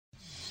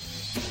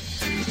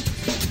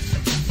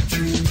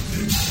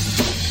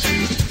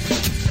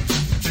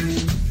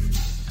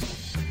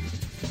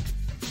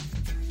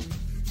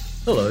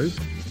Hello,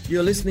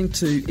 you're listening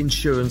to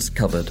Insurance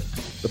Covered,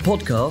 the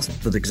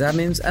podcast that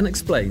examines and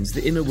explains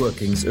the inner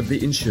workings of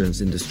the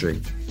insurance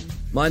industry.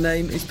 My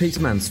name is Peter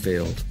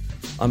Mansfield.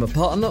 I'm a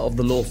partner of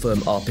the law firm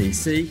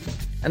RPC,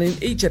 and in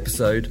each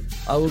episode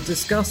I will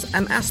discuss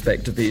an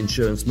aspect of the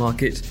insurance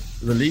market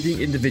with a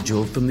leading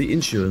individual from the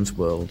insurance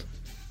world.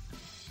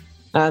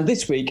 And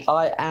this week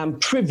I am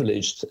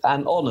privileged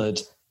and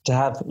honoured to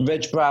have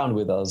Reg Brown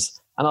with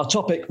us, and our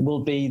topic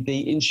will be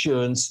the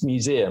Insurance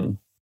Museum.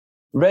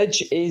 Reg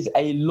is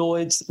a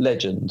Lloyd's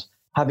legend,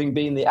 having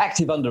been the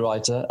active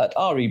underwriter at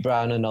R.E.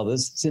 Brown and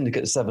Others,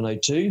 Syndicate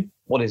 702,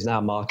 what is now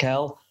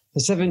Markel, for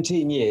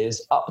 17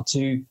 years up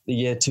to the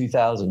year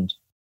 2000.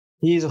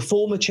 He is a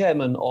former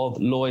chairman of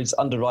Lloyd's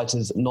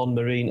Underwriters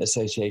Non-Marine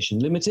Association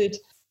Limited,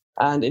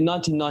 and in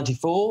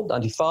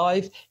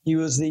 1994-95, he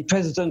was the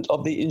president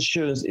of the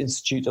Insurance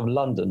Institute of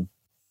London.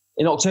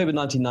 In October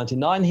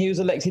 1999, he was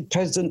elected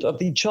president of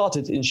the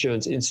Chartered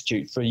Insurance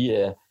Institute for a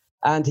year,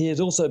 and he has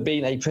also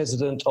been a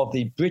president of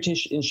the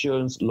British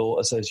Insurance Law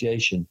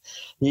Association.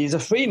 He is a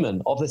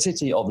freeman of the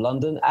City of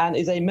London and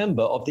is a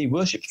member of the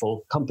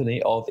Worshipful Company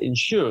of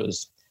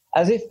Insurers.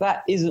 As if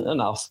that isn't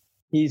enough,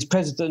 he is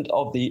president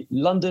of the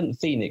London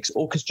Phoenix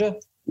Orchestra,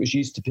 which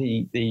used to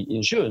be the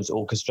Insurance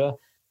Orchestra,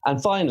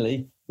 and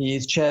finally, he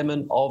is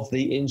chairman of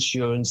the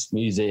Insurance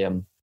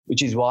Museum,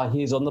 which is why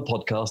he is on the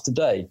podcast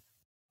today.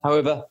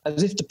 However,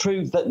 as if to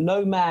prove that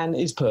no man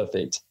is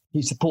perfect,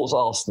 he supports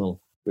Arsenal,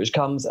 which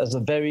comes as a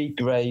very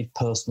grave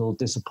personal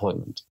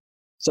disappointment.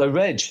 So,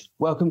 Reg,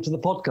 welcome to the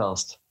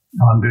podcast.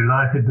 I'm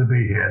delighted to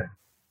be here.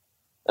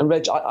 And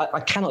Reg, I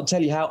cannot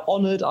tell you how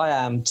honoured I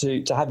am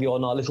to have you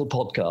on our little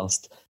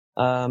podcast.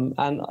 And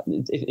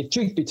if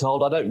truth be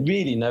told, I don't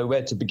really know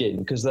where to begin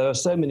because there are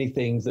so many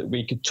things that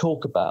we could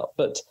talk about.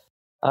 But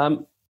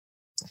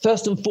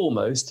first and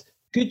foremost,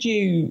 could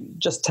you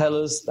just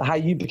tell us how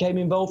you became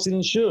involved in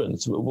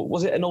insurance?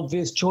 Was it an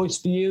obvious choice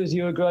for you as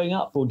you were growing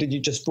up, or did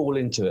you just fall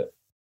into it?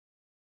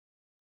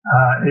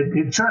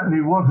 It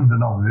certainly wasn't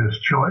an obvious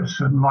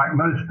choice, and like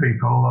most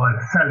people, I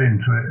fell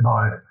into it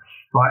by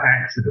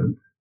accident.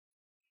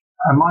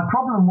 And my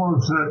problem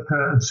was that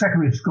at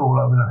secondary school,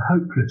 I was a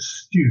hopeless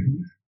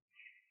student.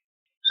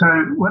 So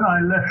when I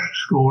left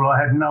school,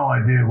 I had no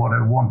idea what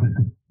I wanted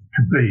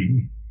to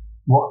be,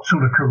 what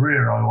sort of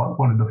career I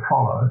wanted to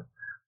follow.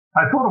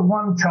 I thought at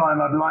one time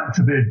I'd like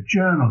to be a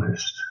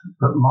journalist,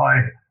 but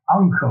my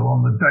uncle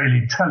on the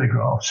Daily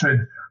Telegraph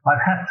said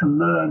I'd have to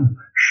learn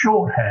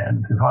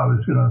shorthand if I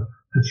was going to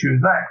pursue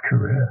that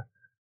career.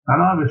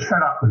 And I was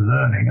fed up with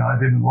learning. I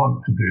didn't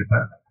want to do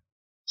that.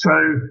 So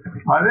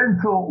I then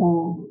thought,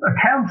 well,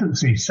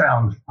 accountancy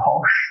sounds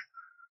posh.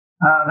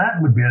 That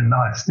would be a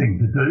nice thing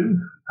to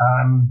do.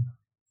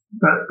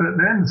 But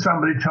then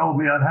somebody told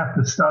me I'd have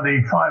to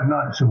study 5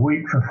 nights a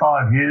week for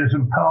 5 years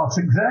and pass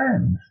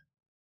exams.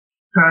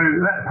 So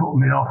that put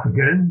me off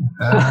again.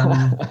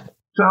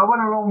 So I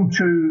went along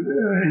to,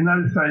 in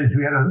those days,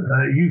 we had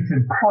a youth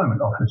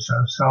employment officer.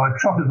 So I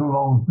trotted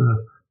along to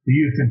the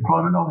youth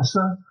employment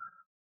officer.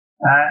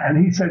 And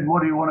he said,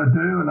 what do you want to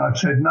do? And I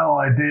said, no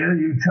idea.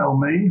 You tell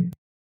me.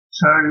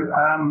 So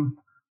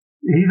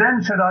he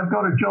then said, I've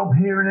got a job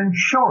here in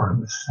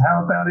insurance.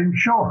 How about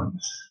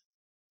insurance?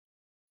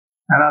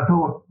 And I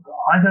thought,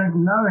 I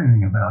don't know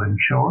anything about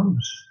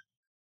insurance.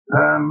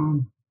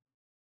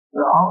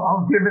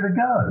 I'll give it a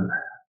go.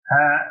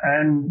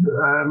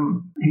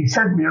 He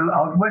sent me,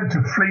 I went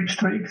to Fleet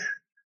Street,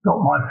 got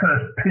my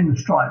first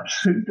pinstripe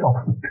suit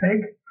off the peg,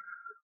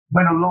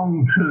 went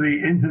along to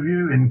the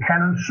interview in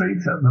Cannon Street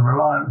at the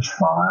Reliance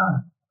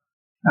Fire,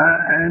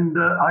 and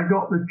I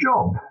got the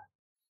job.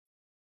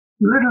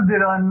 Little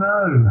did I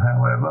know,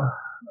 however,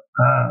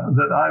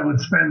 that I would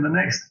spend the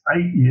next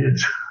 8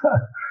 years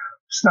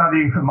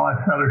studying for my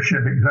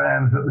fellowship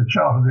exams at the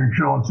Chartered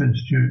Insurance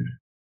Institute,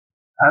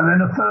 and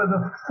then a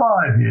further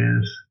 5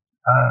 years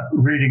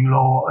reading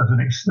law as an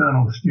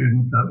external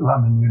student at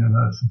London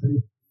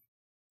University.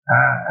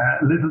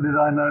 Little did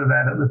I know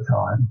that at the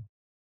time.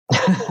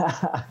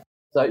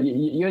 So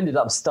you ended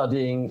up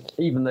studying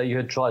even though you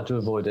had tried to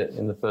avoid it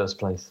in the first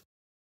place?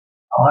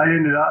 I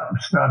ended up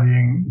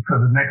studying for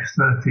the next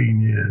 13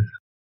 years.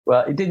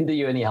 Well, it didn't do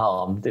you any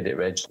harm, did it,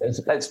 Reg?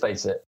 Let's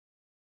face it.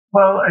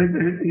 Well, it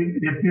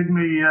did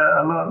me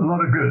a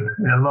lot of good.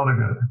 Yeah, a lot of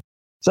good.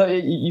 So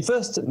you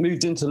first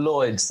moved into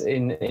Lloyd's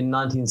in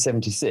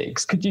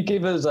 1976. Could you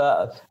give us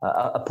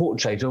a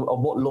portrait of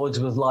what Lloyd's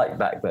was like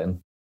back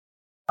then?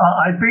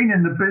 I'd been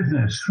in the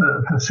business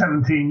for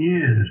 17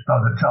 years by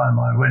the time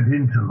I went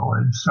into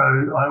Lloyd's, so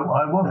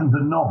I wasn't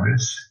a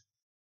novice,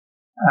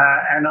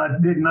 and I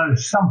did know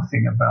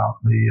something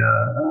about the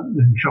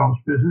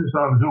insurance business.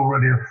 I was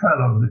already a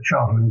fellow of the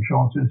Chartered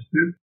Insurance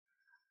Institute.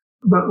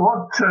 But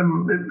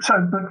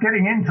but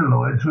getting into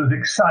Lloyd's was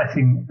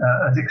exciting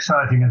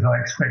as I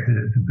expected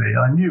it to be.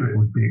 I knew it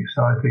would be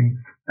exciting,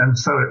 and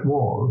so it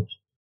was.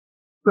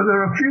 But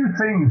there are a few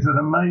things that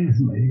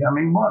amazed me. I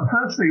mean,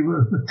 firstly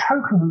was the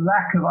total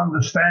lack of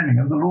understanding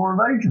of the law of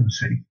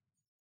agency.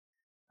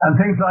 And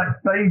things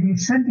like baby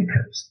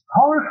syndicates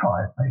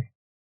horrified me.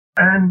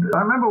 And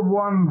I remember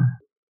one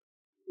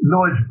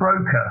Lloyd's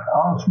broker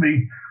asked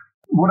me,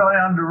 would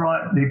I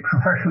underwrite the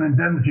professional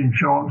indemnity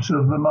insurance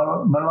of the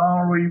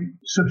Malawi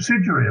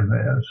subsidiary of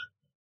theirs?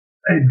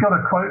 He'd got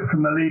a quote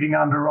from the leading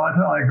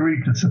underwriter. I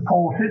agreed to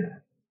support it.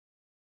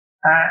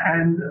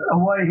 And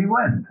away he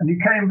went. And he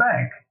came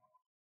back,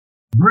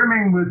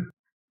 brimming with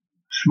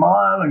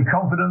smile and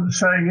confidence,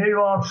 saying, here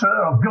you are, sir,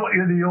 I've got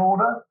you the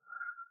order.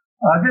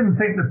 I didn't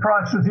think the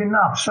price was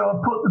enough, so I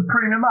put the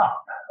premium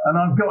up, and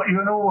I've got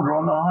you an order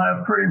on the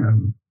higher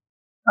premium.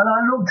 And I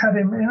looked at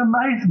him in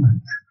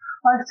amazement.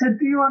 I said,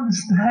 do you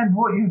understand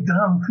what you've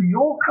done for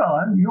your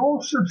client,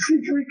 your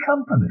subsidiary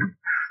company?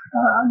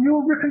 And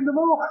you're ripping them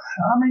off.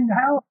 I mean,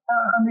 how?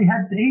 And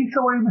he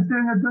thought he was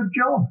doing a good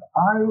job.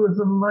 I was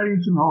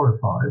amazed and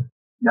horrified.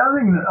 The other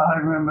thing that I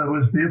remember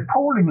was the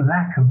appalling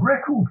lack of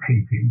record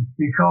keeping,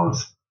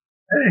 because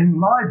in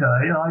my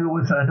day, I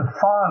always had a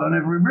file on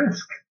every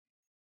risk.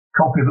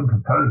 Copy of the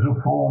proposal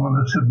form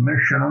and the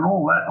submission and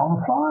all that on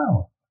a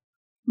file.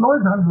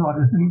 Lloyd's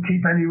underwriters didn't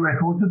keep any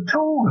records at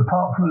all,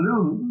 apart from a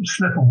little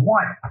slip of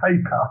white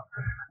paper,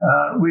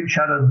 which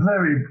had a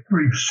very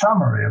brief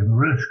summary of the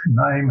risk,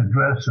 name,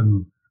 address,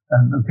 and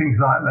things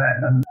like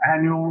that, and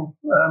annual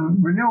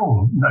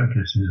renewal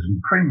notices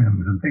and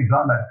premiums and things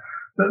like that,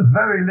 but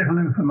very little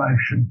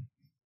information.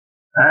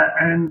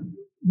 And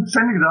the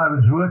syndicate I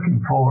was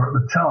working for at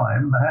the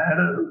time had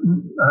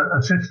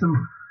a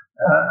system,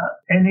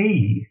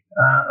 NE,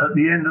 at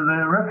the end of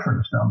their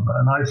reference number.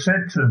 And I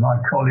said to my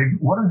colleague,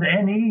 what does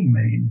NE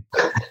mean?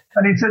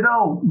 And he said,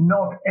 oh,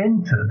 not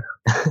entered,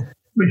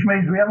 which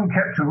means we haven't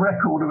kept a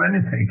record of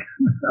anything.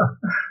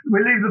 We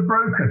leave the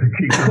broker to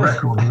keep the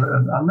record of it.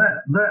 And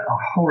that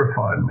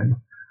horrified me.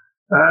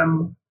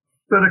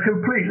 But a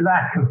complete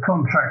lack of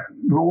contract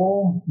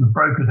law. The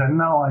brokers had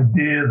no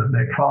idea that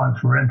their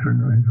clients were entering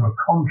into a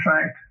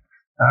contract,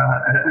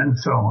 and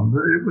so on.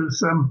 It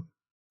was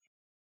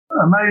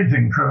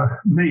amazing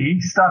for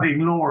me, studying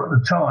law at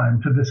the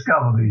time, to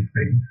discover these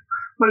things.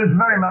 But it's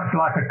very much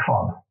like a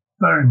club,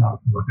 very much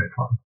like a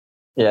club.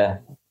 Yeah,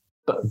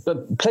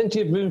 but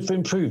plenty of room for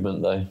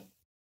improvement, though.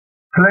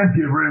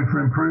 Plenty of room for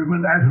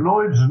improvement, as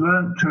Lloyd's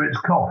learnt to its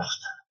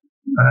cost.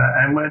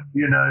 And when,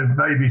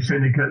 baby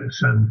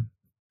syndicates and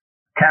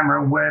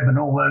Cameron Webb and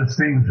all those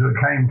things that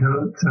came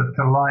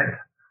to light,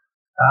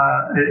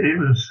 it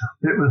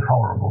was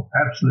horrible,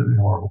 absolutely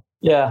horrible.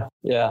 Yeah.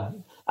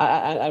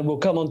 And we'll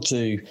come on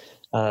to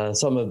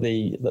some of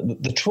the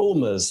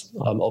traumas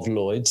of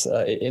Lloyd's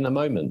in a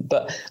moment.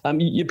 But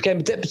you became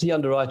a deputy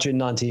underwriter in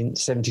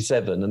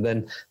 1977 and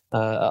then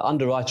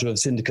underwriter of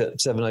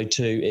Syndicate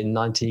 702 in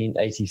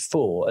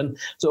 1984. And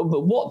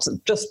so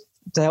just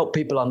to help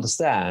people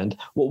understand,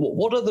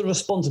 what are the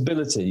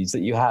responsibilities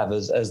that you have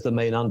as the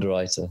main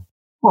underwriter?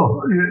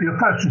 Well, your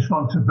first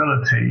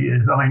responsibility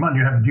is, one,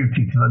 you have a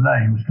duty to the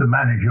names to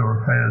manage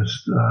your affairs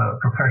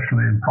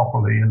professionally and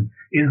properly and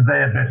in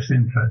their best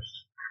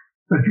interests.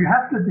 But you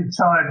have to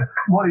decide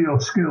what are your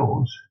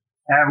skills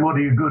and what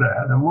are you good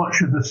at and what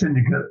should the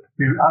syndicate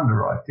be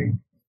underwriting.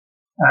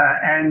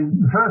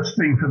 And the first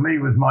thing for me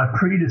was my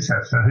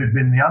predecessor, who'd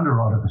been the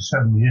underwriter for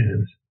 7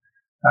 years,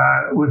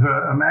 was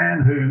a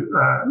man who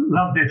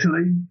loved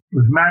Italy,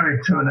 was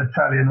married to an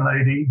Italian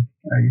lady.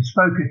 He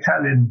spoke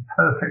Italian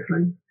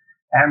perfectly.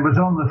 And was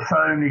on the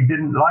phone. He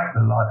didn't like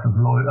the life of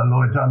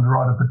Lloyd's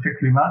underwriter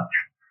particularly much.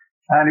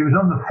 And he was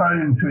on the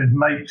phone to his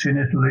mates in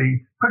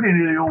Italy pretty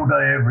nearly all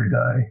day, every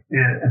day,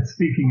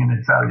 speaking in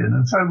Italian.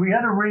 And so we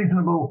had a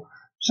reasonable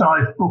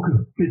sized book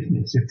of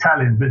business,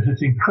 Italian business,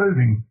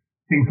 including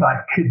things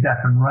like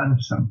kidnap and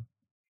ransom.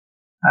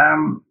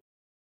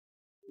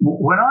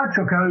 When I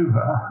took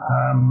over,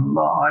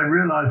 I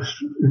realized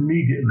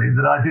immediately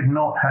that I did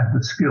not have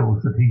the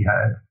skills that he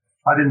had.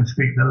 I didn't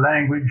speak the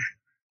language.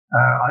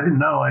 I didn't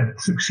know I'd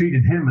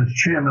succeeded him as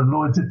chairman of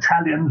Lloyd's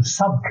Italian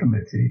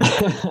subcommittee.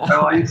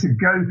 So I used to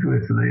go to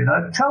Italy and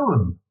I'd tell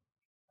them,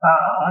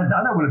 I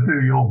don't want to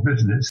do your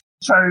business.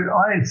 So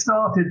I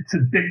started to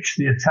ditch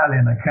the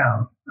Italian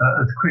account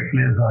as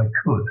quickly as I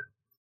could.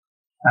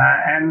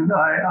 And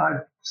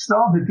I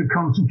started to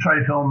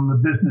concentrate on the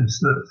business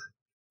that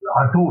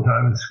I thought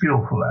I was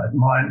skillful at.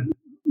 My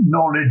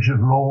knowledge of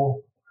law,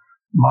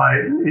 my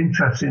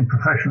interest in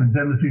professional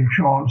indemnity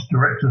insurance,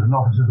 directors and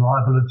officers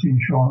liability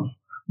insurance,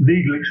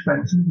 legal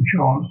expenses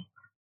insurance,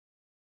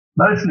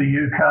 mostly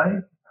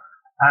UK.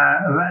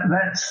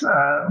 That's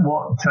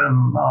what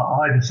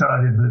I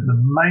decided that the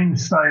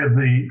mainstay of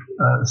the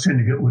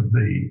syndicate would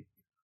be.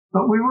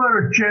 But we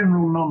were a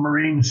general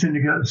non-marine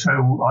syndicate, so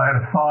I had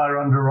a fire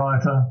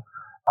underwriter,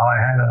 I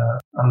had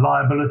a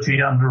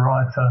liability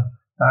underwriter,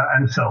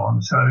 and so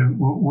on. So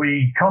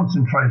we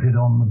concentrated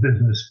on the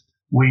business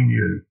we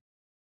knew.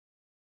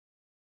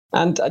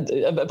 And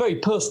a very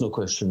personal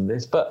question,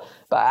 this, but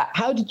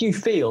how did you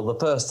feel the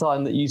first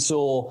time that you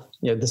saw,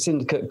 the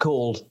syndicate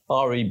called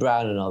R.E.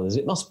 Brown and Others?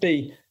 It must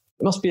be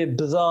a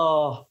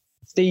bizarre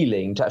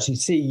feeling to actually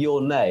see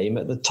your name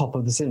at the top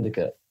of the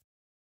syndicate.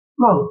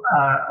 Well,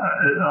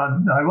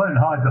 I won't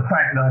hide the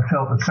fact that I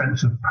felt a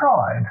sense of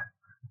pride.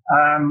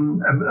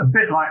 A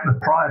bit like the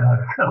pride I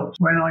felt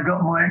when I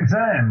got my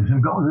exams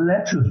and got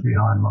letters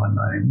behind my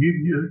name.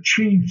 You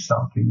achieved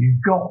something, you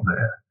got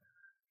there.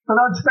 But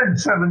I'd spent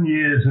 7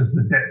 years as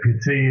the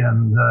deputy,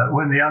 and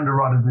when the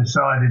underwriter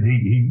decided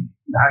he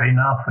had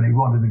enough and he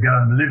wanted to go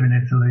and live in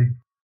Italy,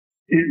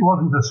 it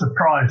wasn't a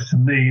surprise to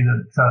me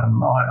that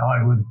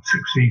I would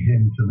succeed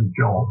him to the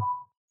job.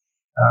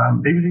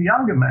 He was a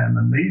younger man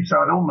than me, so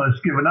I'd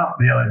almost given up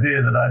the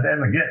idea that I'd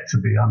ever get to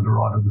be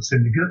underwriter of the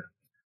syndicate,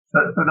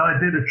 but I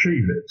did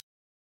achieve it.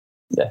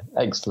 Yeah,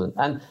 excellent.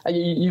 And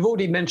you've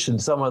already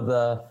mentioned some of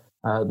the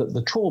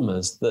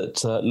traumas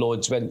that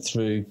Lloyd's went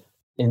through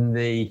in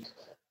the,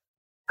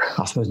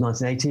 I suppose,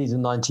 1980s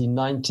and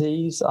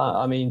 1990s.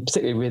 I mean,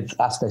 particularly with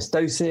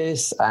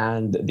asbestosis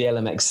and the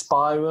LMX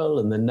spiral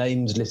and the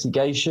names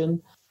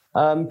litigation.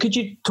 Could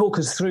you talk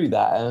us through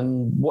that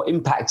and what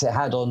impact it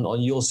had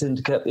on your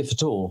syndicate, if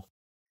at all?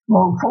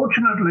 Well,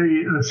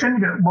 fortunately, the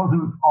syndicate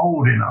wasn't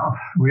old enough.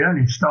 We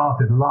only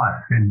started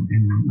life in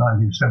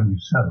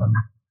 1977.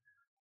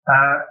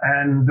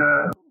 And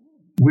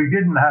we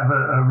didn't have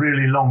a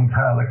really long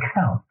tail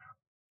account.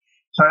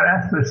 So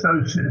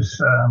asbestosis,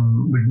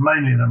 which is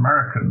mainly an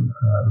American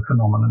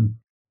phenomenon,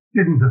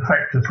 didn't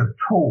affect us at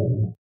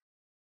all.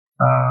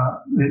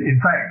 In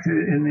fact,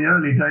 in the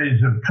early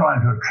days of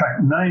trying to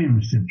attract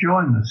names to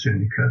join the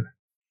syndicate,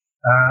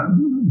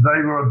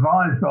 they were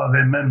advised by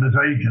their members'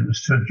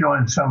 agents to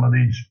join some of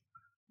these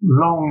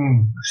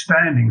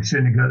long-standing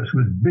syndicates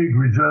with big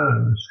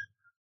reserves,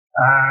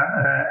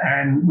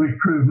 and which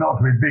proved not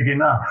to be big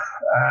enough.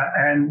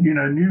 And,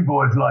 new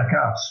boys like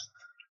us,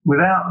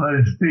 without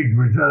those big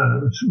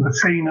reserves, were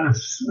seen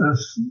as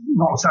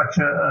not such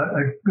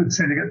a good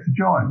syndicate to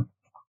join.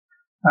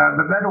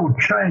 But that all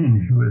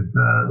changed with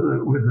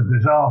the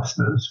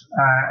disasters,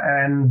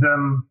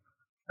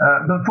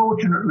 but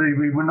fortunately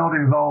we were not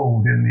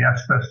involved in the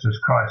asbestos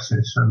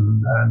crisis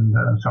and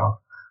so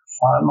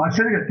on. My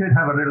syndicate did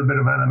have a little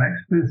bit of LMX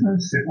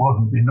business. It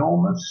wasn't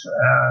enormous,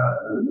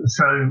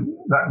 so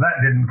that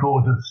didn't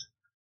cause us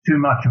too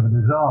much of a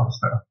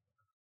disaster.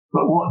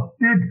 But what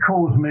did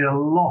cause me a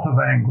lot of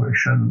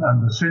anguish and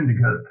the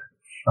syndicate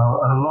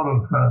a lot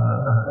of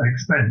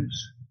expense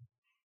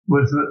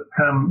was that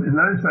in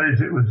those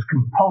days it was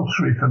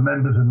compulsory for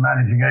members and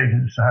managing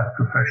agents to have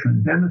professional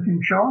indemnity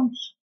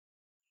insurance.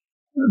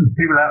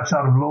 People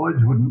outside of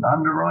Lloyd's wouldn't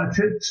underwrite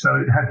it, so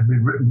it had to be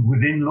written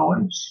within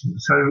Lloyd's.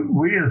 So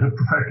we as a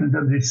professional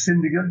indemnity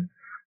syndicate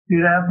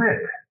did our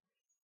bit.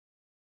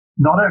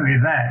 Not only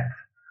that,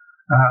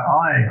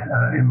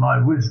 I, in my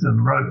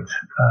wisdom, wrote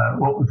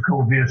what was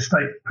called the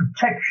Estate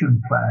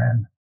Protection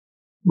Plan,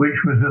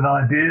 which was an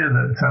idea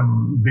that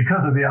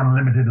because of the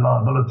unlimited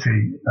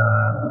liability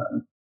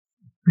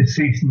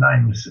deceased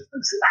names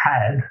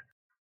had,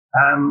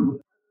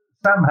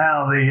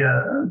 somehow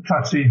the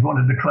trustees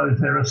wanted to close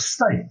their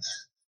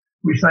estates,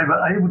 which they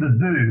were able to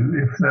do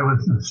if there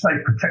was an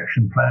estate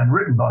protection plan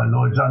written by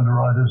Lloyd's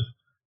underwriters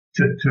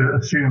to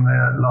assume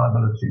their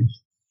liabilities.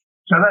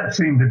 So that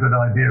seemed a good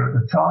idea at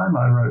the time.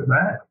 I wrote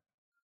that.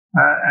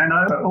 And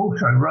I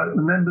also wrote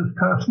the members'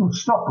 personal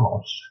stop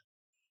loss.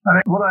 I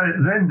mean, what I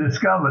then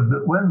discovered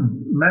that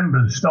when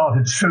members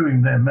started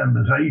suing their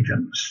members'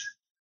 agents,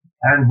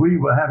 and we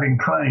were having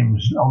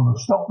claims on the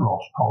stop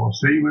loss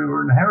policy, we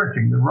were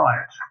inheriting the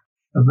right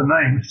of the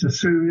names to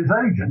sue his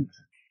agent.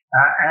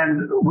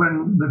 And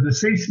when the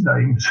deceased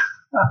names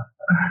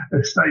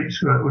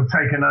estates were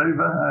taken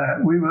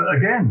over, we were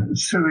again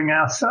suing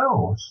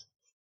ourselves.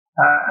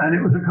 And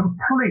it was a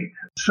complete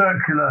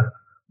circular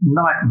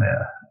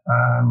nightmare.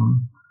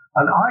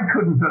 And I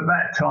couldn't at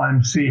that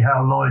time see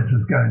how Lloyd's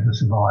was going to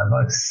survive.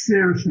 I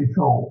seriously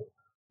thought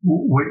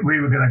we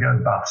were going to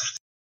go bust.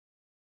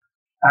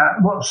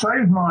 What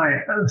saved my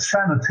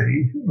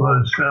sanity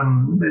was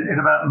in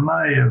about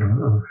May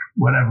of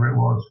whenever it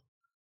was,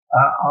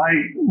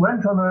 I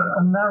went on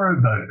a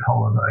narrowboat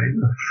holiday,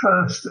 the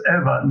first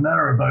ever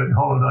narrowboat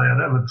holiday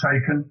I'd ever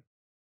taken.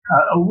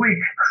 A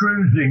week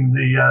cruising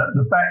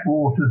the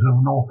backwaters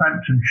of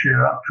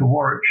Northamptonshire up to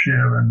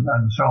Warwickshire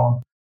and so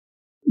on,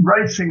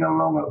 racing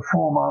along at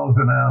 4 miles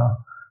an hour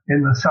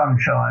in the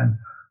sunshine.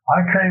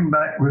 I came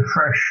back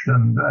refreshed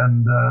and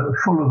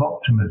full of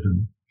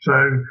optimism. So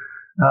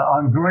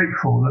I'm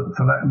grateful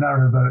for that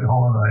narrowboat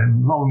holiday,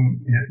 and long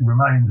it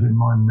remains in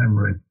my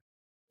memory.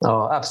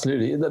 Oh,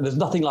 absolutely. There's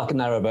nothing like a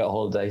narrowboat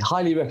holiday.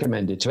 Highly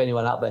recommended to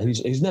anyone out there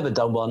who's never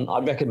done one. I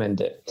recommend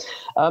it.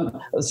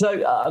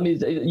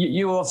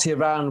 You were obviously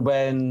around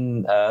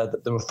when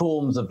the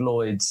reforms of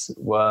Lloyd's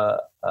were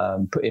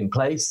put in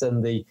place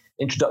and the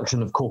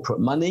introduction of corporate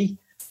money.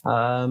 Is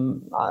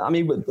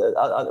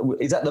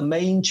that the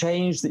main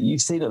change that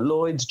you've seen at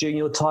Lloyd's during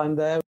your time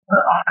there?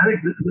 I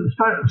think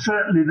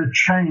certainly the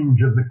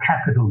change of the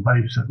capital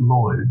base at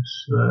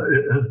Lloyd's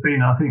has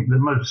been, I think, the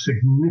most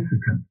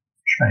significant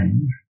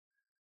change.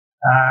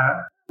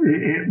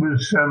 It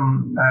was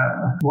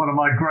one of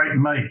my great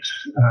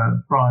mates,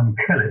 Brian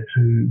Kellett,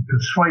 who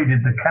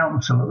persuaded the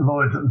council at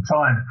Lloyd's at the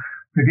time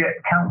to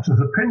get council's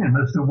opinion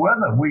as to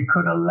whether we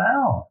could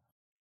allow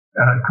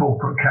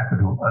corporate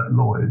capital at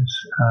Lloyd's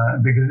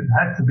because it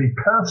had to be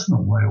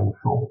personal, they all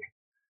thought.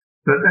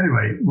 But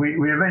anyway,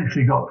 we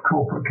eventually got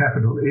corporate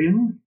capital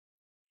in.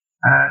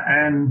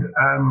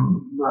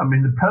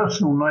 The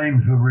personal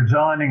names were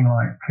resigning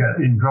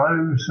in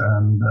droves,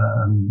 and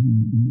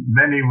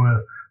many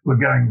were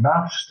going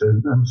bust,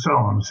 and so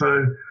on.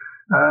 So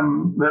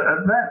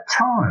at that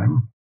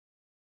time,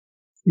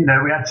 we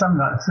had something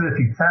like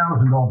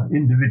 30,000 odd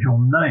individual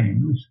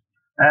names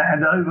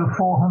and over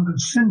 400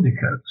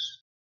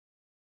 syndicates.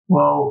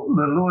 Well,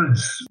 the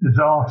Lloyd's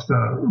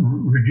disaster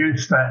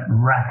reduced that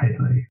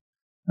rapidly,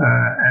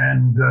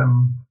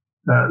 the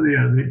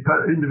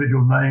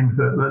individual names,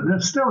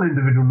 there's still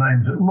individual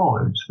names at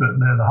Lloyd's, but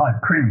they're the high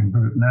premium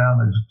group now.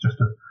 There's just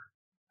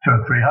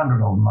 200 or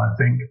 300 of them, I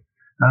think,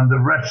 and the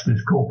rest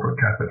is corporate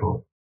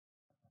capital.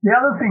 The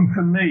other thing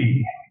for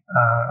me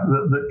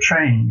that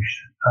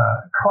changed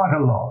quite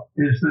a lot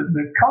is that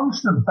the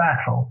constant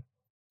battle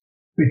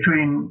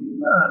between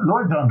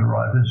Lloyd's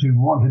underwriters who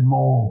wanted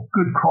more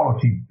good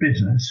quality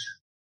business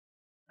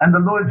and the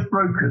Lloyd's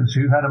brokers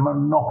who had a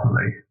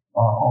monopoly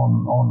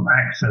on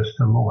access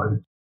to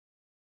Lloyd's.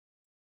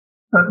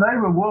 But they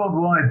were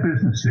worldwide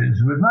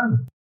businesses with no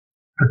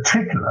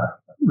particular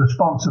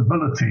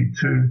responsibility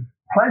to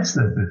place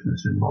their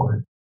business in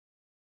Lloyd's.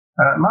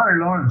 Murray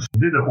Lawrence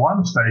did at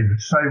one stage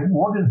say,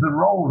 what is the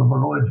role of a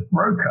Lloyd's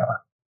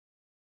broker?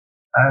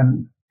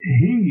 And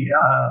he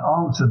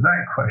answered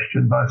that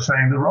question by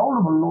saying the role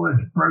of a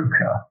Lloyd's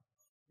broker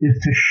is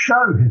to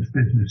show his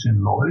business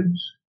in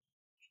Lloyd's,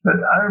 but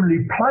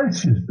only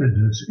place his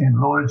business in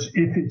Lloyd's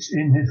if it's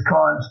in his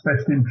client's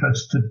best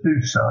interest to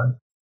do so.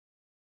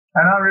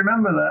 And I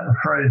remember that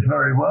phrase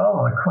very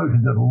well. I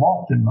quoted it a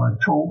lot in my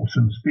talks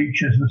and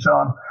speeches and so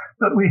on,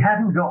 but we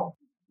hadn't got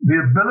the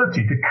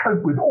ability to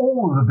cope with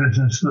all of the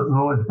business that the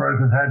Lloyd's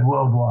brokers had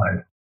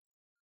worldwide.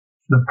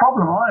 The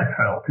problem I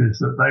felt is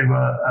that they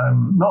were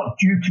not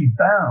duty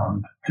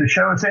bound to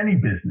show us any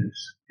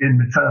business in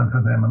return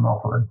for their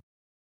monopoly.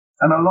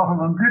 And a lot of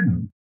them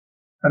didn't.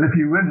 And if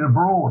you went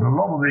abroad, a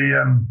lot of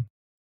the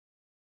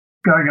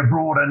going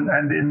abroad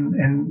and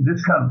in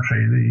this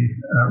country, the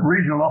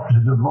regional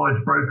offices of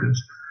Lloyd's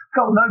brokers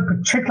felt no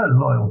particular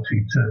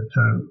loyalty to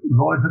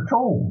Lloyd's at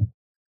all.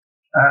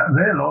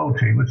 Their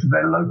loyalty was to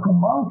their local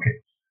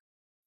markets.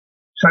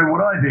 So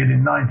what I did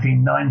in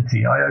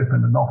 1990, I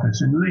opened an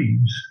office in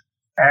Leeds,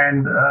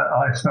 and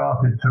I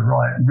started to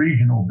write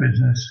regional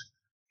business,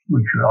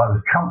 which I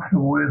was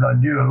comfortable with. I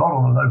knew a lot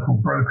of the local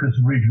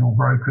brokers, regional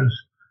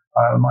brokers.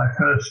 My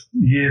first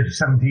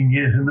 17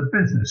 years in the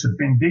business had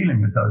been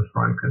dealing with those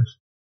brokers.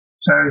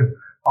 So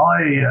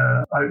I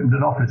opened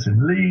an office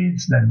in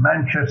Leeds, then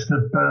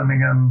Manchester,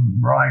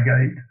 Birmingham,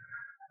 Reigate,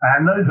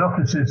 and those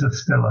offices are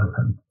still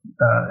open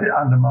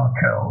under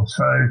Markel.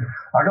 So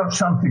I got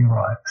something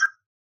right.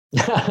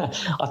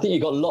 I think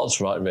you got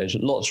lots right, Reg,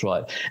 lots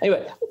right.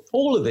 Anyway,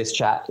 all of this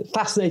chat,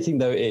 fascinating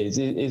though it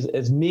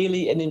is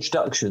merely an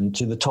introduction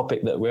to the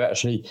topic that we're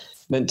actually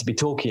meant to be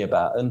talking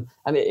about. And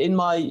in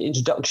my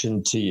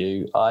introduction to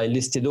you, I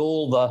listed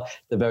all the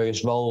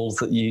various roles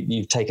that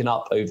you've taken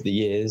up over the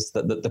years,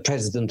 the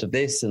president of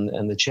this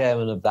and the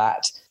chairman of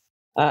that.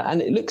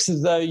 And it looks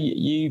as though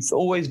you've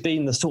always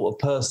been the sort of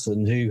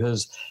person who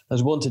has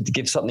wanted to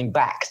give something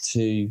back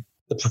to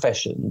the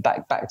profession,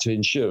 back to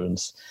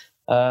insurance.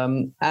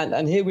 And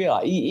here we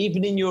are,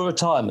 even in your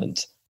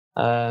retirement.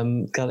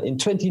 In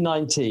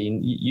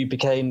 2019, you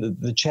became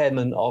the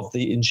chairman of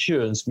the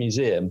Insurance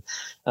Museum.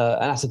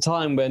 And at a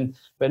time when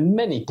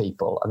many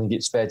people, I think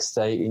it's fair to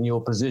say, in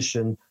your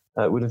position,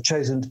 would have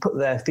chosen to put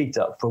their feet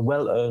up for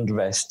well-earned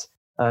rest.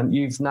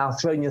 You've now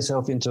thrown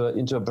yourself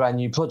into a brand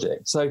new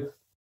project. So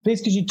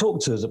please, could you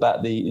talk to us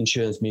about the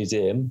Insurance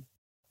Museum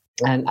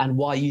and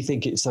why you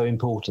think it's so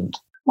important?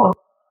 Well,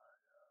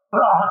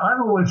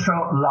 I've always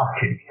felt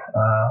lucky.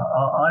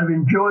 I've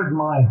enjoyed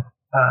my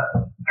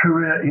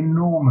career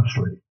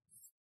enormously.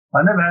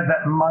 I never had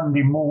that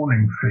Monday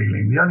morning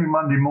feeling. The only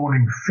Monday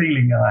morning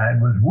feeling I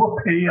had was,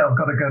 whoopee, I've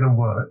got to go to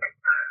work.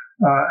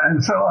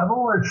 And so I've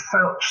always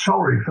felt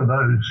sorry for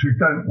those who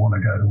don't want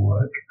to go to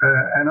work.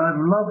 And I've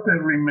loved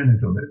every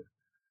minute of it.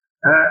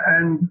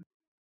 And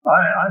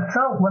I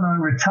felt when I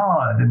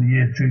retired in the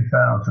year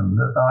 2000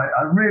 that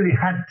I really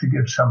had to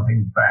give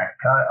something back.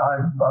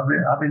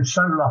 I've been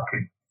so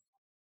lucky.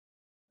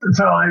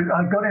 So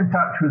I got in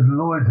touch with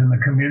Lloyd's in the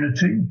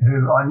community,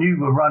 who I knew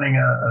were running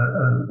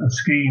a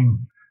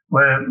scheme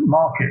where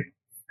market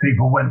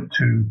people went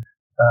to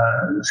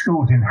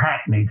schools in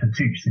Hackney to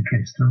teach the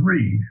kids to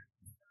read.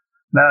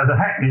 Now, the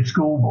Hackney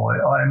schoolboy,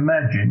 I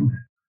imagined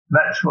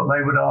that's what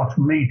they would ask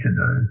me to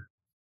do.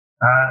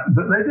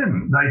 But they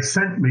didn't. They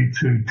sent me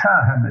to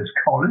Tower Hamlets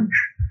College,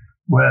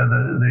 where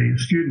the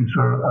students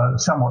were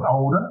somewhat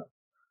older.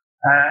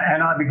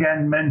 And I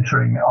began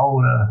mentoring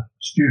older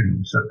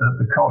students at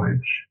the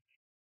college.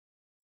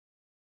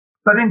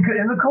 But in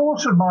the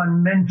course of my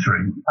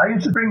mentoring, I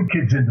used to bring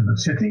kids into the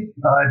city.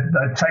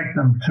 I'd take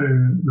them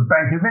to the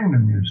Bank of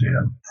England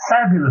Museum,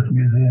 fabulous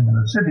museum in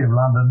the city of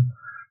London,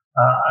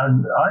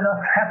 and I'd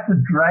have to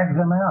drag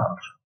them out.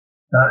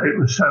 It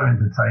was so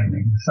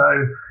entertaining.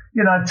 So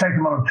I'd take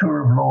them on a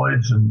tour of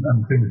Lloyd's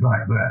and things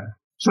like that.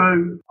 So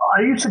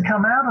I used to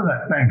come out of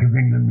that Bank of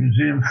England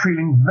museum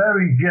feeling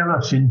very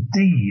jealous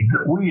indeed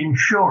that we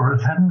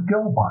insurers hadn't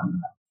got one.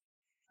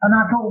 And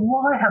I thought,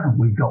 why haven't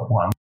we got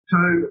one? So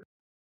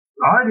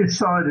I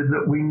decided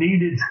that we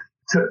needed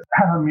to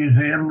have a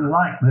museum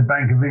like the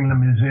Bank of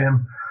England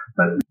Museum.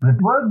 But the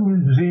word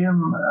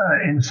museum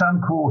in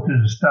some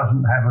quarters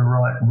doesn't have a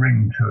right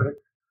ring to it.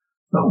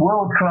 But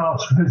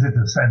world-class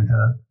visitor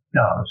centre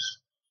does.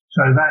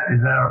 So that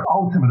is our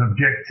ultimate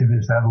objective,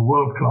 is to have a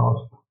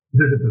world-class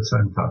visitor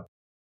centre.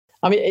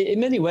 I mean, in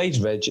many ways,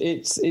 Reg,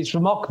 it's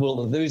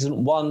remarkable that there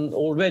isn't one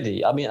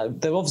already. I mean,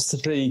 there are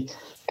obviously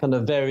kind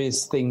of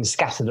various things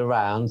scattered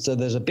around. So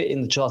there's a bit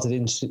in the Chartered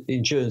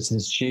Insurance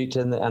Institute,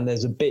 and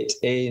there's a bit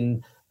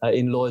in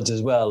Lloyd's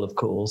as well, of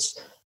course.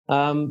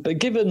 But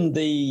given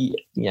the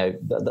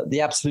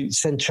absolute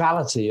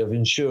centrality of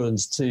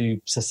insurance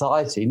to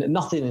society,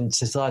 nothing in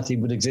society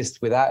would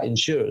exist without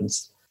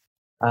insurance.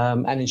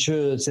 And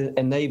insurance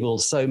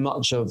enables so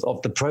much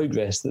of the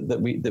progress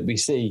that we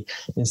see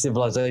in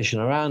civilization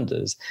around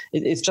us.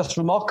 It's just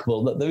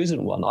remarkable that there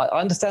isn't one. I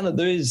understand that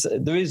there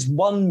is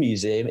one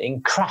museum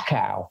in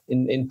Krakow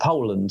in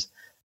Poland,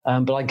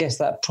 but I guess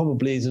that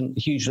probably isn't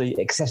hugely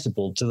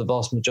accessible to the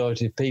vast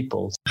majority of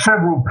people.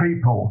 Several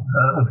people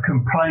have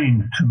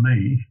complained to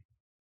me,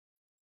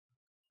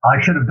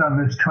 I should have done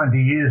this 20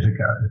 years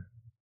ago.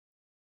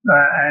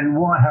 And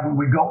why haven't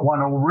we got one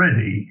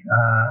already?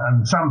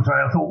 And some say,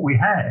 I thought we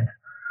had.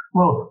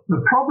 Well,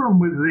 the problem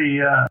with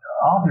the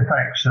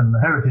artifacts and the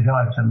heritage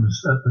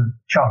items at the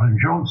Chartered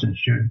Insurance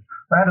Institute,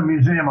 they had a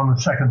museum on the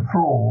second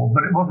floor,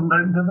 but it wasn't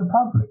open to the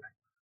public.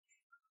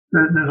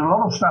 There's a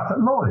lot of stuff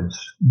at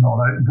Lloyd's, not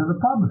open to the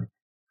public.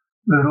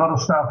 There's a lot of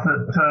stuff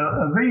at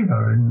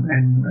Aviva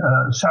in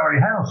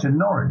Surrey House in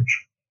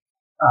Norwich,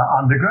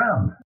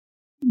 underground.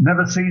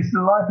 Never sees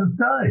the light of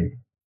day.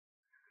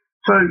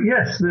 So,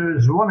 yes, there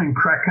is one in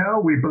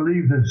Krakow. We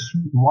believe there's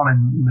one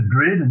in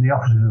Madrid in the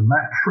offices of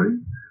Mapfre.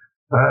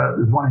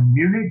 There's one in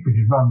Munich, which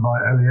is run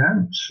by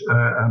Allianz.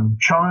 And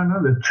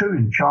China, there's two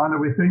in China,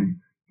 we think.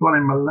 There's one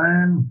in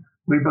Milan.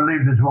 We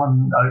believe there's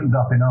one opened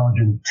up in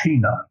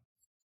Argentina.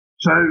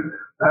 So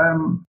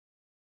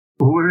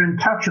we're in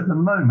touch at the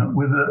moment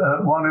with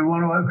one who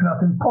want to open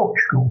up in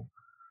Portugal.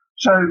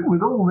 So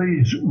with all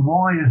these,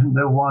 why isn't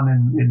there one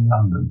in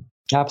London?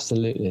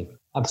 Absolutely.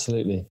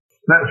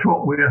 That's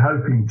what we're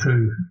hoping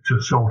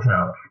to sort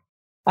out.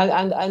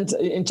 And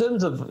in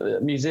terms of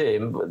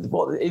museum,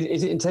 what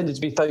is it intended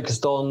to be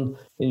focused on?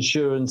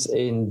 Insurance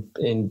in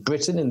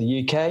Britain, in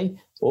the UK,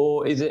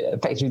 or is it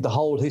effectively the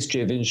whole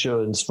history of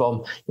insurance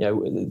from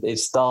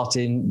its start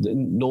in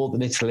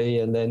northern Italy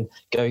and then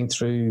going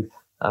through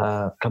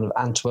kind of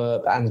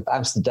Antwerp and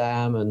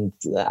Amsterdam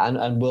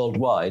and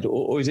worldwide,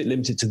 or is it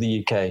limited to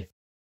the UK?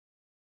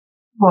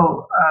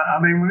 Well,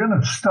 we're going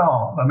to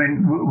start.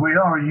 We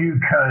are a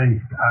UK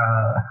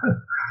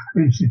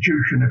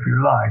institution, if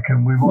you like,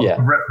 and we want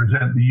to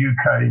represent the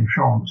UK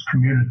insurance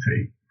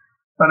community.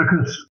 But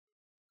because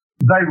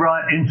they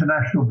write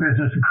international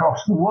business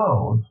across the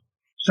world,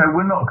 so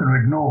we're not going to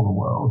ignore the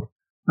world.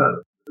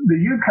 But the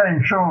UK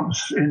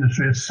insurance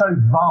industry is so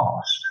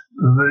vast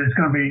that it's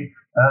going to be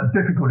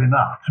difficult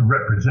enough to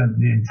represent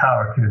the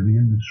entirety of the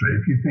industry.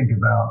 If you think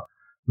about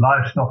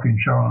livestock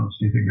insurance,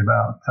 you think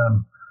about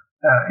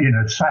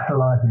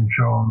satellite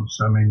insurance.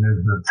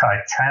 There's the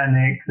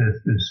Titanic,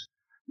 there's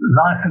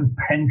life and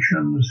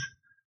pensions.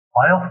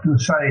 I often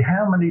say,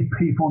 how many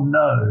people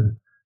know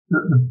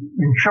that the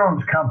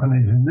insurance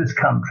companies in this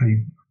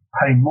country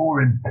pay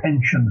more in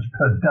pensions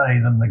per day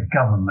than the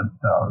government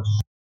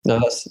does? No,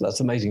 that's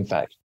an amazing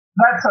fact.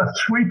 That's a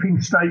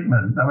sweeping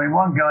statement.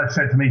 One guy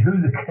said to me, who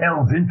the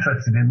hell's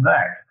interested in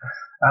that?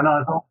 And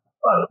I thought,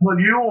 well,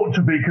 you ought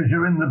to be because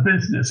you're in the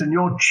business, and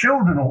your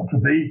children ought to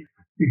be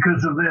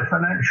because of their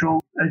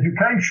financial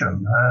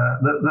education,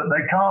 that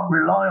they can't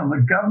rely on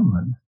the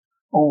government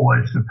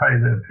always to pay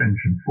their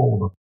pension for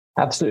them.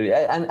 Absolutely.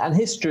 And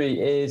history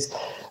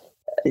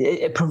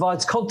it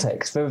provides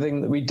context for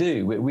everything that we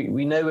do.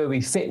 We know where we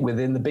fit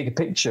within the bigger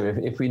picture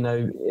if we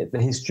know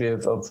the history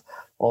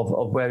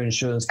of where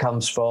insurance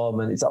comes from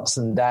and its ups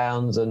and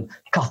downs and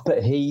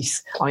Cuthbert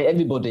Heath.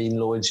 Everybody in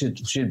Lloyd's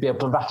should be able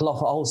to rattle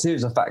off a whole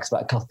series of facts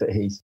about Cuthbert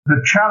Heath.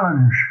 The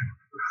challenge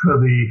for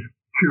the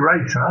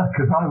curator,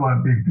 because I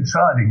won't be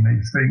deciding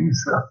these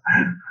things,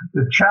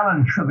 the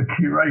challenge for the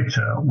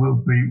curator will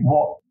be,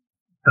 what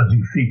does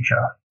he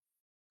feature?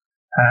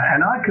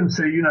 And I can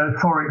see,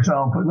 for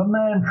example, The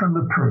Man from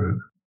the Prue.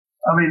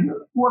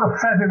 What a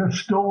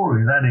fabulous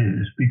story that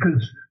is,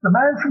 because The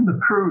Man from the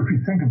Prue, if you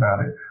think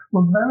about it,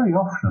 were very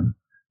often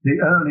the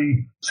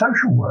early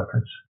social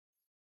workers,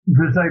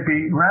 because they'd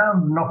be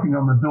round knocking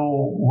on the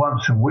door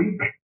once a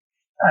week,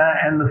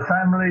 and the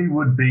family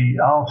would be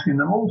asking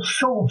them all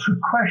sorts of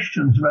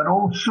questions about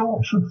all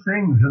sorts of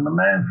things, and The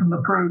Man from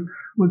the Prue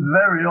would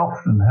very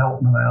often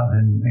help them out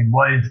in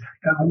ways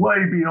that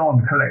way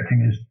beyond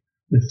collecting his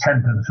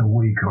 10pence a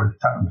week or his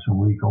 2pence a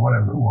week or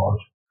whatever it was.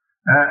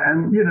 I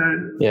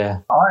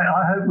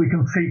hope we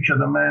can feature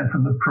The Man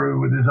from the Prue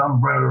with his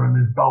umbrella and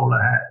his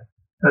bowler hat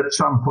at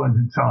some point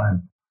in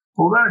time.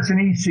 Although it's an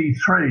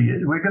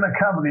EC3, we're going to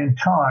cover the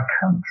entire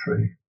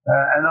country.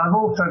 And I've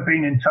also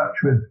been in touch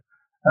with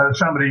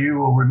somebody you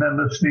will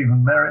remember,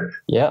 Stephen Merritt.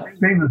 Yeah.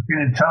 Stephen's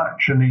been in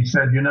touch, and he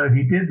said,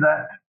 he did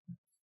that.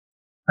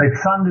 They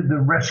funded the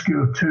rescue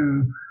of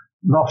 2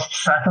 lost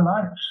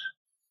satellites.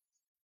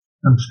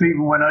 And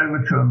Stephen went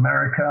over to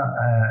America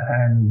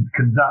and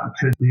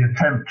conducted the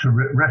attempt to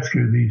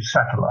rescue these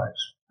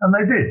satellites. And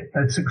they did.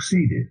 They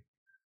succeeded.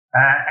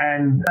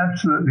 And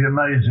absolutely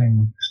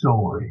amazing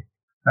story.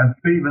 And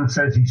Stephen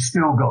says he's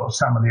still got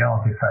some of the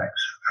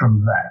artifacts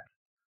from that.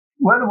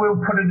 Whether we'll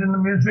put it in the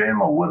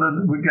museum or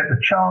whether we get the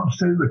chance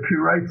to, the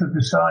curator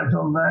decides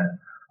on that,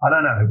 I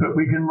don't know. But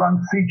we can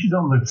run features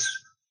on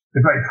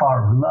the Great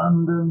Fire of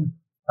London,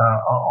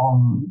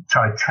 on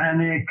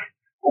Titanic,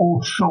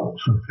 all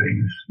sorts of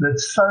things.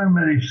 There's so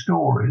many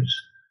stories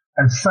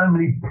and so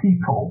many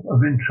people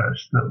of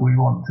interest that we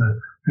want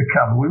to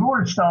cover. We've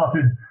already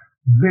started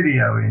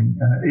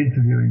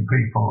interviewing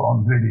people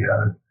on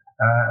video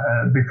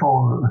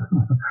before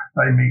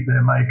they meet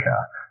their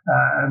maker.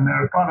 And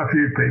there are quite a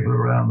few people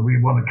around that we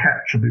want to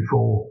capture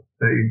before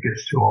it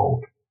gets too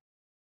old.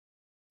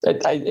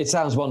 It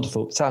sounds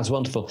wonderful. It sounds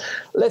wonderful.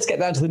 Let's get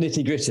down to the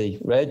nitty-gritty,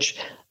 Reg.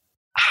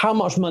 How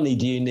much money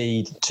do you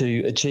need to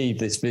achieve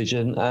this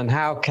vision, and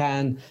how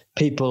can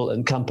people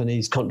and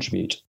companies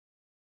contribute?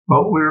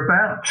 Well, we're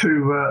about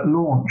to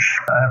launch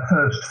our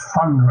first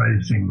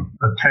fundraising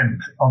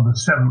attempt on the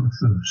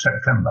 7th of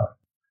September.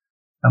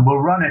 And we'll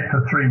run it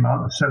for 3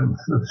 months, 7th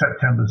of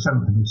September,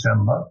 7th of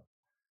December.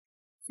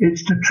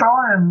 It's to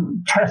try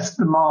and test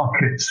the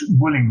market's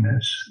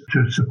willingness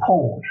to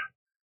support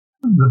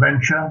the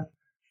venture.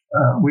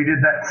 We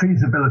did that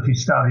feasibility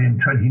study in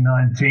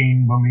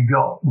 2019 when we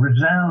got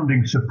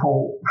resounding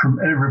support from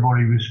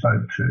everybody we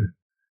spoke to.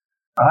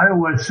 I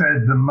always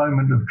said the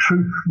moment of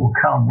truth will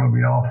come when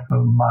we ask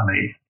for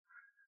money.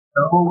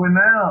 Well, we've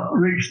now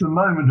reached the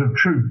moment of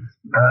truth,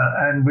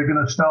 and we're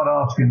going to start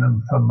asking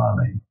them for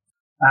money.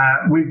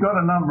 We've got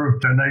a number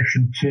of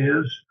donation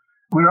tiers.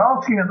 We're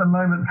asking at the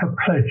moment for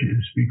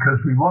pledges because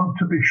we want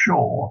to be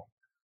sure,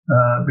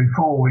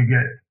 before we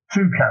get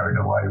too carried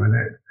away with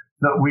it,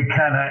 that we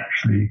can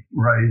actually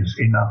raise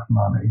enough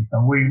money.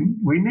 And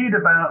we need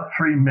about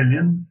 3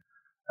 million,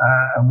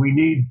 and we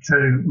need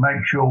to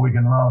make sure we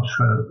can last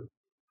for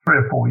 3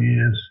 or 4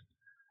 years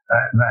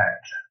at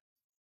that.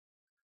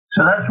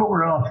 So that's what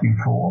we're asking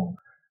for.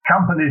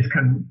 Companies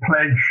can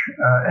pledge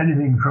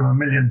anything from £1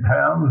 million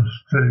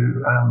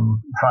to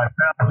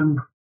 5,000.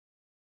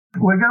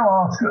 We're going to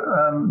ask,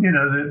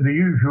 the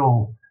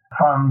usual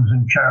funds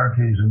and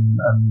charities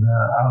and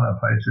other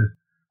places.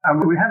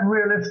 And we have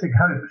realistic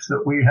hopes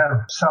that we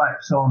have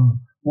sights on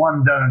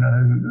one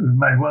donor who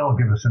may well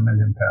give us £1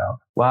 million.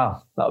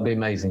 Wow, that would be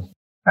amazing.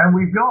 And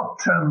we've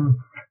got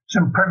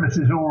some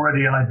premises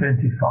already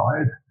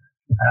identified.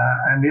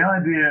 And the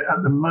idea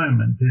at the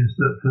moment is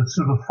that for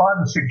sort of 5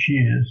 or 6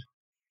 years,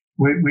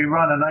 we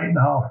run an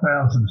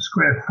 8,500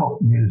 square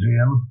foot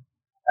museum.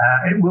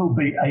 It will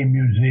be a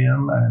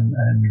museum,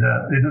 and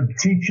it'll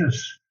teach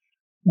us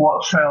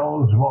what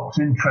sells, what's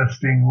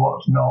interesting,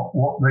 what's not,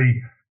 what the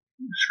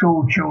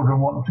school children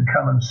want to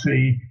come and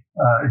see.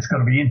 It's got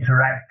to be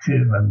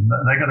interactive, and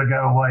they've got to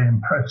go away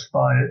impressed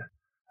by it.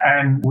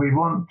 And we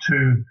want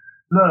to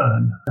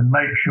learn and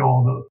make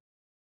sure that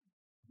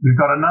we've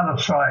got another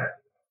site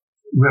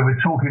where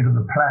we're talking to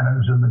the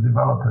planners and the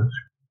developers.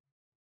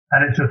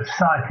 And it's a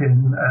site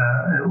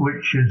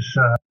which is,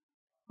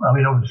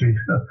 obviously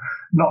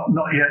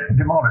not yet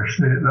demolished,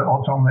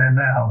 what's on there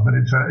now, but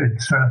it's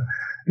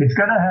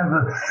going to have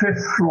a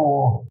 5th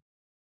floor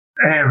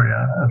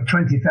area of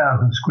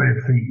 20,000 square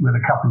feet with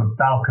a couple of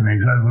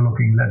balconies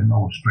overlooking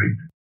Leadenhall Street.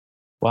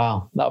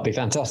 Wow, that would be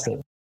fantastic.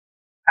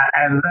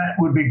 And that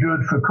would be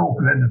good for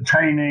corporate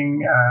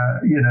entertaining,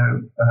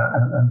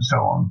 and so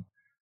on.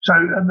 So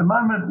at the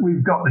moment,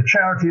 we've got the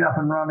charity up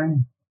and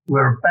running.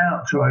 We're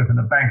about to open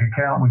a bank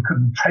account. We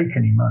couldn't take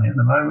any money at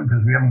the moment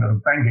because we haven't got a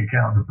bank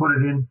account to put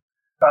it in.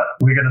 But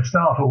we're going to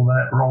start all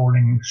that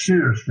rolling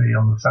seriously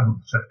on the 7th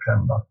of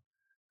September.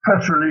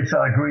 Press release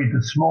I agreed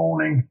this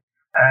morning,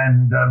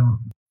 and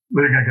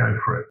we're going to go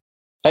for it.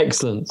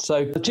 Excellent.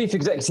 So the chief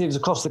executives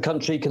across the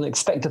country can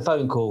expect a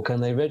phone call,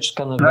 can they, Rich?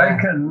 They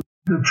can.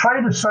 The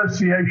trade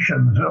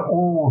associations are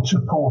all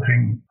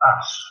supporting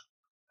us.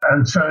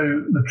 And so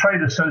the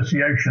trade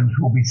associations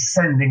will be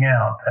sending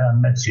out our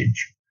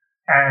message.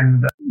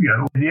 And,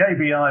 the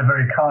ABI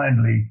very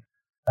kindly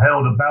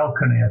held a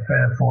balcony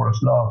affair for us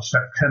last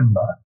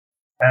September.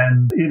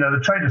 And, the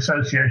trade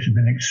association have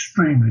been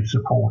extremely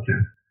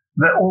supportive.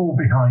 They're all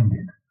behind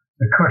it.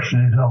 The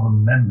question is, are the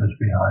members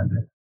behind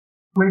it?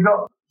 We've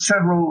got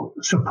several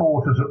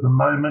supporters at the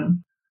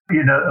moment.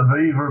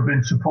 Aviva have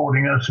been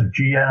supporting us,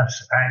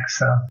 GIAS,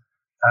 AXA,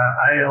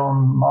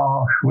 Aon,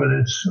 Marsh,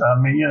 Willis.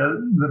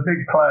 The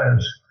big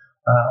players,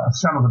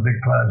 some of the big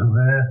players are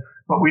there.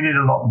 But we need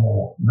a lot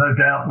more. No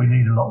doubt we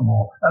need a lot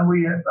more. And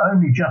we have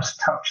only just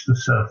touched the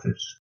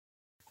surface.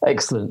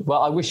 Excellent.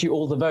 Well, I wish you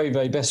all the very,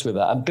 very best with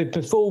that. And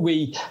before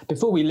we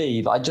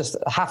leave, I just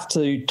have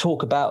to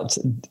talk about,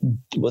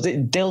 was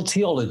it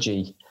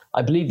deltiology?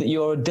 I believe that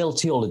you're a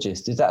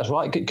deltiologist. Is that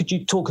right? Could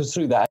you talk us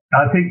through that?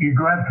 I think you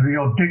grabbed for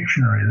your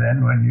dictionary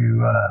then when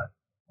you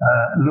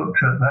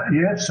looked at that.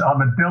 Yes,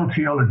 I'm a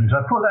deltiologist.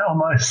 I put that on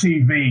my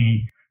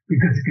CV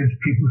because it gives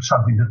people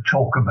something to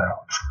talk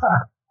about.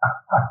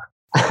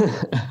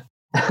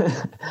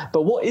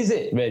 But what is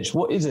it, Reg?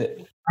 What is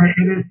it?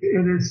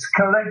 It is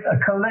a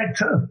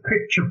collector of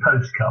picture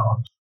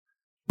postcards,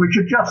 which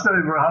are just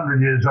over 100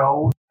 years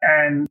old.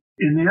 And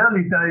in the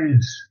early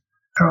days,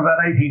 from about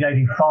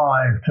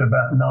 1885 to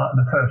about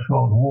the First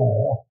World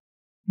War,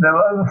 there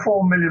were over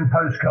 4 million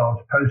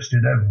postcards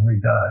posted every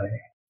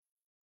day.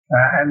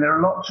 And there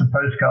are lots of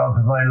postcards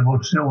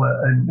available still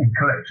in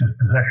collectors'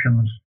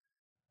 possessions,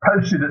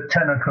 posted at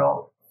 10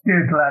 o'clock.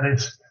 Dear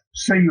Gladys,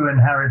 see you in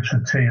Harrods for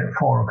tea at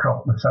 4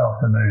 o'clock this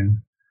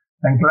afternoon.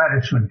 And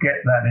Gladys would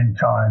get that in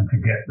time to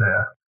get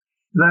there.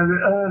 They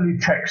were early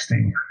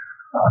texting.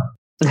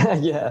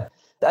 Yeah.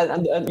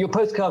 And your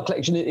postcard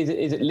collection, is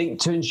it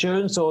linked to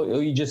insurance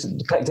or you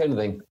just collect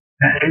anything?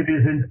 It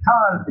is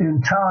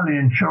entirely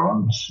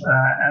insurance.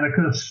 And of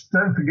course,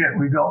 don't forget,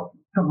 talk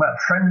about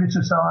friendly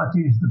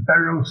societies, the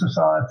burial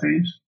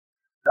societies.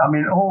 I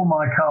mean, all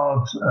my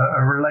cards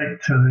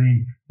relate to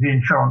the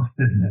insurance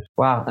business.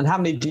 Wow. And how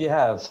many do you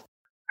have?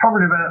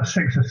 Probably about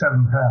 6,000 or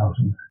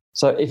 7,000.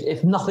 So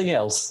if nothing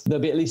else,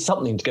 there'll be at least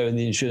something to go in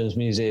the Insurance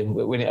Museum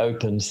when it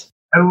opens.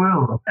 I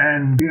will.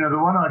 And, the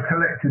one I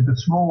collected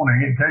this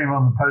morning, it came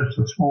on the post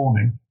this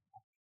morning.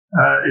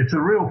 It's a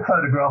real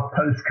photograph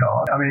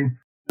postcard. I mean,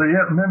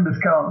 the members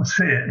can't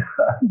see it.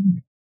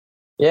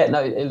 Yeah,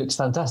 no, it looks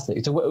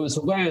fantastic. So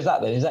where is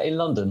that then? Is that in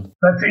London?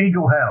 That's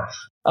Eagle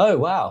House. Oh,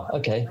 wow.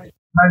 Okay.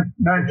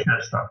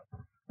 Manchester.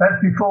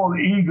 That's before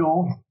the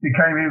Eagle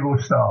became Eagle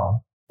Star.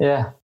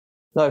 Yeah.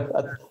 No,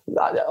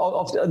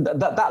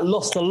 that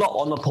lost a lot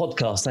on the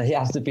podcast. It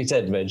has to be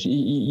said, Reg.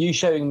 You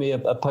showing me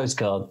a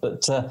postcard,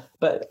 but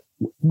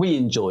we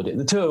enjoyed it.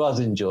 The two of us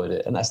enjoyed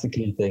it, and that's the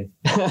key thing.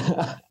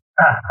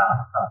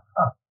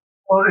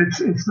 Well, it's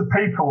the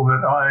people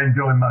that I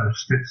enjoy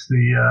most. It's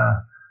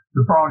the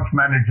branch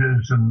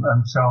managers and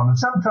so on. And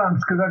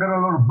sometimes, because I've got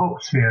a lot of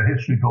books here,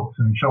 history books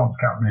and insurance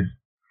companies,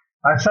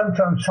 I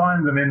sometimes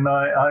find them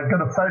I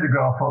got a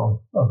photograph of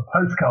a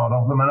postcard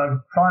of them, and I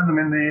find them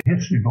in the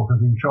history book of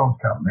the insurance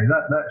company.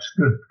 That's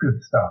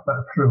good stuff.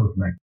 That thrills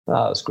me.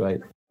 Oh, that's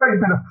great. Very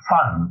bit of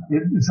fun.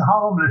 It's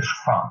harmless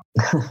fun.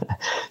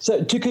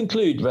 So to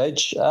conclude, Reg,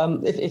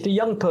 if a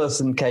young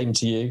person came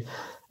to you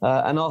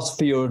and asked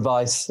for your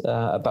advice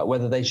about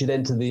whether they should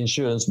enter the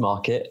insurance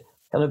market,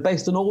 kind of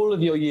based on all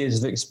of your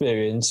years of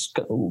experience,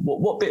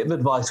 what bit of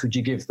advice would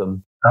you give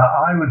them?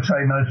 I would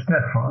say most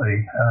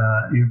definitely,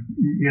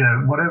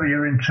 whatever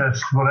your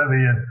interest, whatever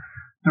your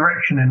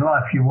direction in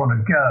life you want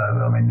to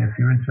go. I mean, if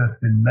you're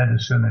interested in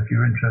medicine, if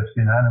you're interested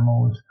in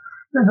animals,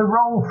 there's a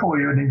role for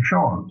you in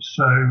insurance.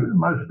 So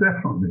most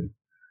definitely.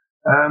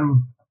 I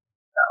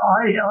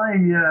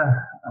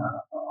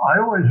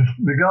always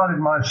regarded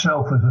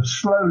myself as a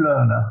slow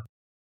learner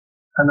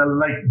and a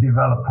late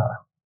developer.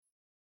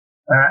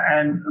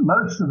 And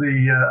most of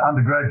the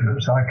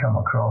undergraduates I come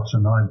across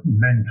and I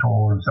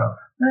mentor and stuff,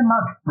 they're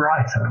much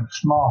brighter and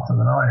smarter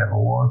than I ever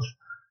was.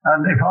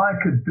 And if I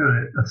could do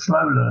it, a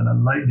slow learner,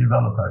 late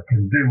developer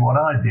can do what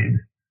I did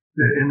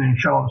in the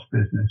insurance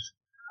business.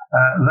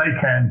 They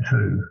can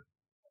too.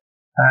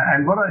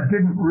 And what I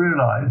didn't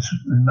realize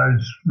in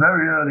those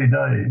very early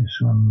days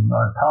when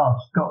I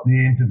got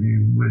the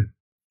interview with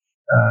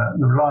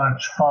the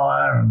Reliance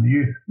Fire and the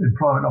Youth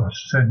Employment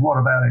Officer said, "What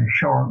about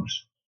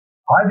insurance?"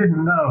 I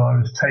didn't know I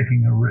was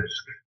taking a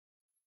risk.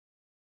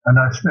 And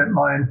I spent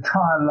my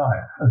entire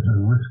life as a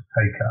risk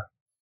taker.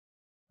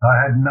 I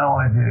had no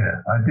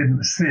idea. I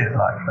didn't see it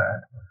like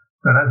that.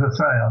 But as I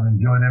say, I've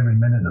enjoyed every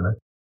minute of it.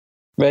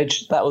 Reg,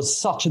 that was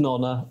such an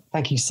honour.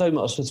 Thank you so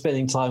much for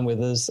spending time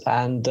with us.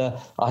 And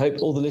I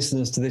hope all the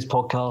listeners to this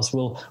podcast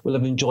will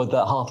have enjoyed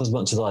that half as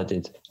much as I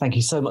did. Thank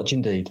you so much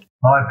indeed.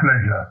 My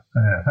pleasure.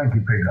 Yeah, thank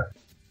you, Peter.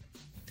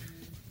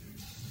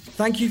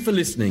 Thank you for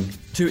listening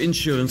to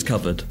Insurance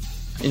Covered.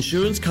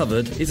 Insurance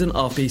Covered is an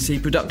RPC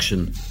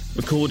production,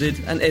 recorded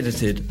and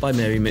edited by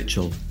Mary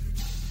Mitchell.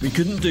 We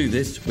couldn't do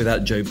this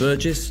without Joe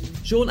Burgess,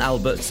 Sean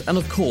Alberts, and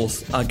of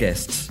course our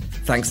guests.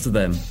 Thanks to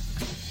them.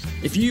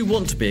 If you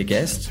want to be a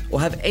guest or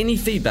have any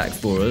feedback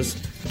for us,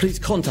 please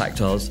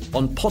contact us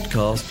on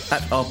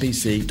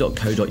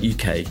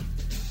podcast@rpc.co.uk.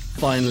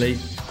 Finally,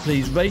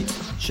 please rate,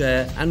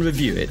 share and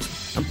review it,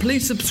 and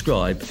please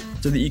subscribe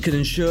so that you can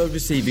ensure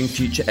receiving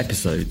future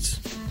episodes.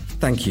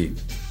 Thank you.